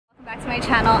Back to my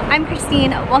channel. I'm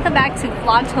Christine. Welcome back to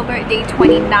Vlogtober day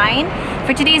 29.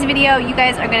 For today's video, you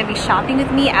guys are going to be shopping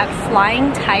with me at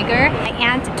Flying Tiger. My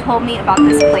aunt told me about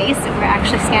this place. We're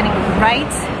actually standing right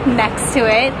next to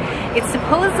it. It's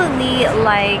supposedly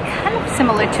like kind of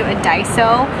similar to a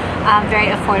Daiso. Very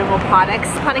affordable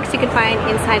products. Products you can find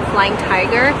inside Flying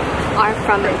Tiger are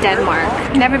from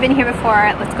Denmark. Never been here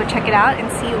before. Let's go check it out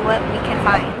and see what we can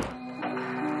find.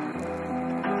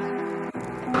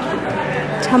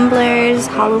 Tumblers,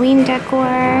 Halloween decor,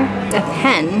 a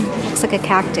pen, looks like a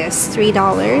cactus, $3.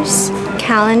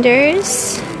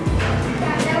 Calendars,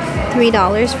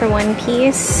 $3 for one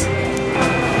piece.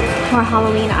 More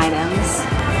Halloween items.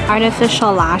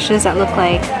 Artificial lashes that look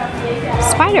like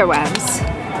spider webs,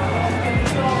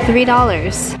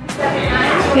 $3.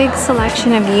 Big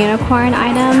selection of unicorn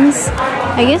items.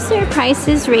 I guess their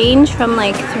prices range from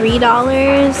like $3,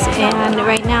 and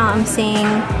right now I'm seeing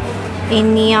a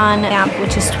neon lamp,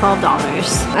 which is $12.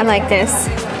 I like this.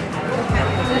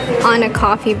 On a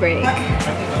coffee break.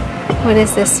 What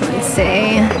does this one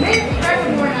say?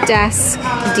 Desk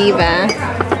Diva.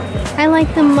 I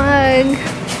like the mug.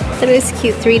 That is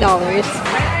cute. $3.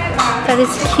 That is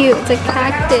cute. It's a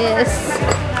cactus.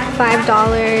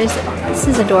 $5. This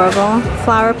is adorable.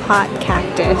 Flower pot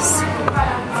cactus.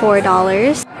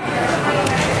 $4.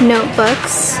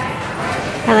 Notebooks.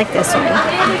 I like this one.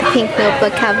 Pink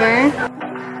notebook cover.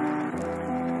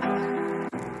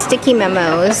 Sticky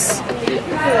memos.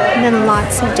 And then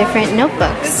lots of different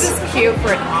notebooks. This is cute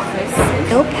for an office.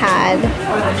 Notepad.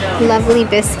 Lovely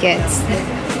biscuits.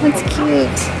 That's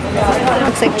cute.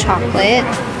 Looks like chocolate.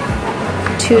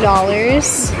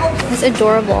 $2. It's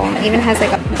adorable. It even has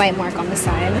like a bite mark on the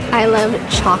side. I love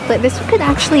chocolate. This could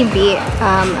actually be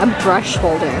a brush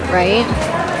holder, right?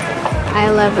 I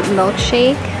love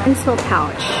milkshake. Pencil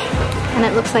pouch. And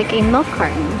it looks like a milk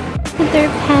carton. With their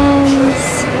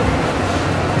pens.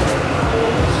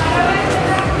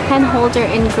 Pen holder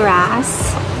in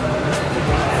grass.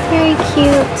 Very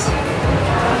cute.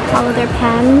 All of their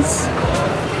pens.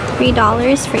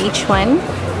 $3 for each one.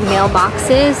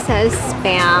 Mailboxes says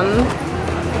spam.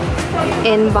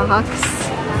 Inbox.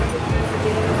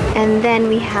 And then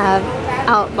we have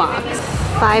outbox.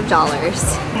 $5.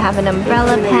 We have an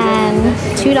umbrella pen,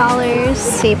 $2.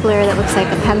 Stapler that looks like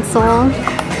a pencil.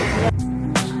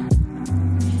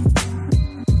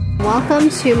 Welcome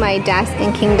to my desk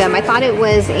and kingdom. I thought it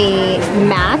was a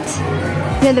mat.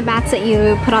 You know the mats that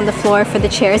you put on the floor for the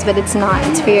chairs, but it's not.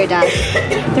 It's for your desk.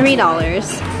 $3.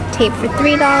 Tape for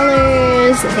 $3.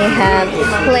 They have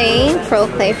clay, pro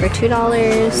clay for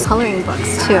 $2. Coloring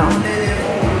books too.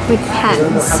 With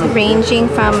pens ranging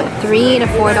from $3 to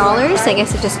 $4. I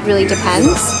guess it just really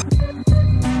depends.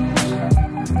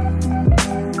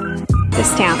 The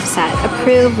stamp set.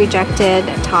 Approved, rejected,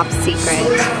 top secret.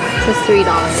 So $3.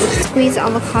 Squeezed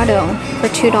avocado for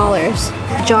 $2.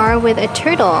 Jar with a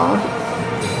turtle.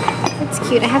 That's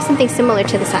cute. I have something similar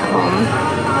to this at home.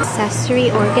 Accessory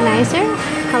organizer.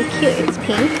 How cute. It's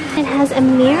pink. It has a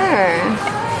mirror.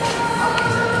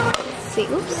 Let's see.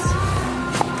 Oops.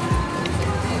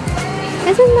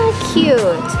 Isn't that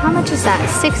cute? How much is that?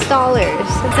 $6.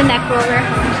 It's a neck roller.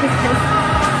 How much is this?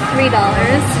 $3.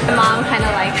 My mom kind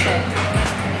of likes it.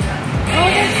 Oh,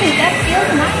 that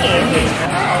feels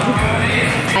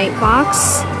nice. Light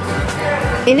box.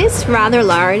 It is rather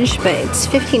large, but it's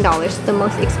 $15. It's the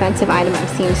most expensive item I've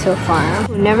seen so far.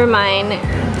 Never mind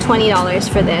 $20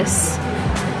 for this.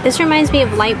 This reminds me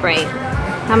of Light Bright.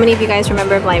 How many of you guys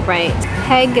remember of Light Bright?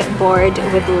 Pegboard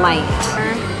with light.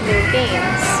 Little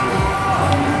games.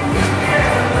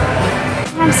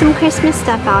 Have some Christmas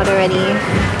stuff out already.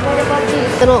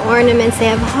 Little ornaments, they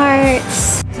have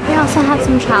hearts. They also have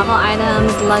some travel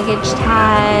items, luggage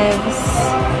tags.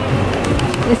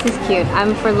 This is cute.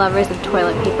 I'm for lovers of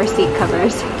toilet paper seat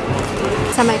covers.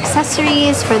 Some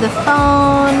accessories for the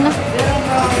phone,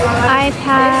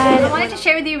 iPad. I wanted to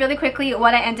share with you really quickly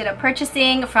what I ended up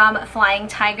purchasing from Flying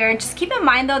Tiger. Just keep in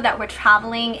mind though that we're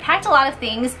traveling. Packed a lot of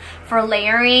things for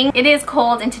layering. It is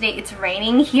cold and today it's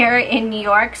raining here in New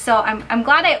York, so I'm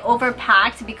glad I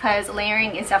overpacked because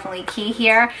layering is definitely key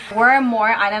here. There were more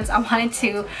items I wanted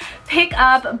to pick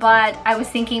up, but I was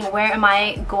thinking, where am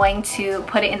I going to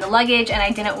put it in the luggage, and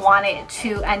I didn't want it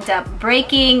to end up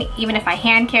breaking even if I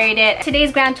hand carried it.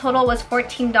 Today's grand total was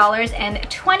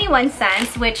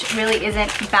 $14.21, which really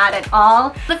isn't bad at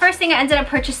all. The first thing I ended up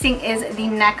purchasing is the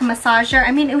neck massager.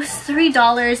 I mean, it was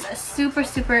 $3,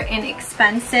 super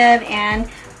inexpensive, and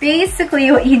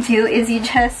basically what you do is you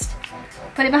just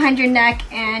put it behind your neck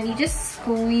and you just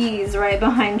squeeze right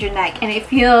behind your neck, and it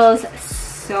feels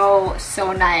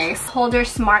so nice. Holder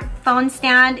smartphone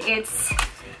stand. It's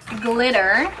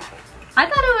glitter. I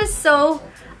thought it was so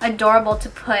adorable to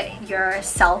put your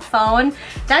cell phone.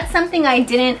 That's something I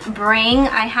didn't bring.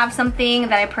 I have something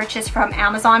that I purchased from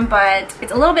Amazon, but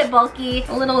it's a little bit bulky,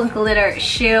 a little glitter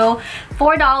shoe.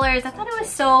 $4. I thought it was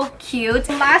so cute.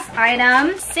 Last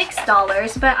item,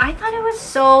 $6, but I thought it was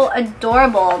so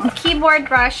adorable. Keyboard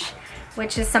brush,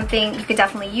 which is something you could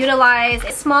definitely utilize.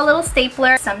 A small little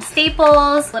stapler, some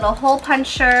staples, little hole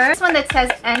puncher. This one that says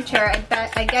enter,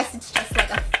 I guess it's just like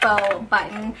a faux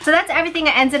button. So that's everything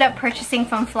I ended up purchasing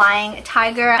from Flying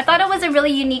Tiger. I thought it was a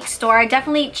really unique store.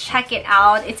 Definitely check it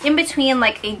out. It's in between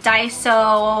like a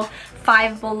Daiso,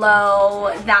 Five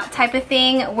Below, that type of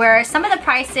thing, where some of the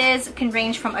prices can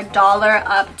range from $1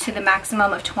 up to the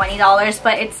maximum of $20,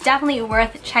 but it's definitely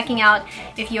worth checking out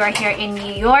if you are here in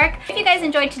New York. If you guys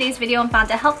enjoyed today's video and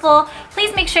found it helpful,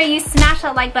 please make sure you smash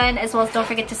that like button, as well as don't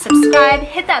forget to subscribe,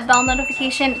 hit that bell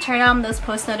notification, turn on those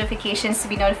post notifications to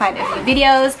be notified of new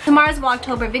videos. Tomorrow's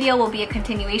Vlogtober video will be a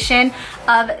continuation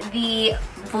of the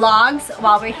vlogs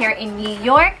while we're here in New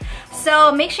York.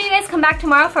 So make sure you guys come back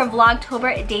tomorrow for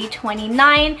Vlogtober day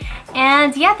 29.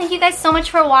 And yeah, thank you guys so much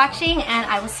for watching, and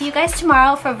I will see you guys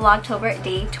tomorrow for Vlogtober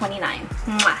day 29.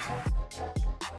 Mwah.